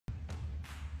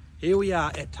Here we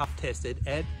are at Tough Tested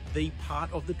at the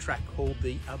part of the track called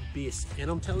the Abyss. And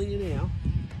I'm telling you now,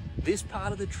 this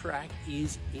part of the track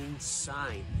is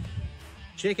insane.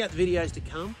 Check out the videos to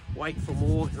come, wait for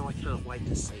more, and I can't wait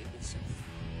to see it myself.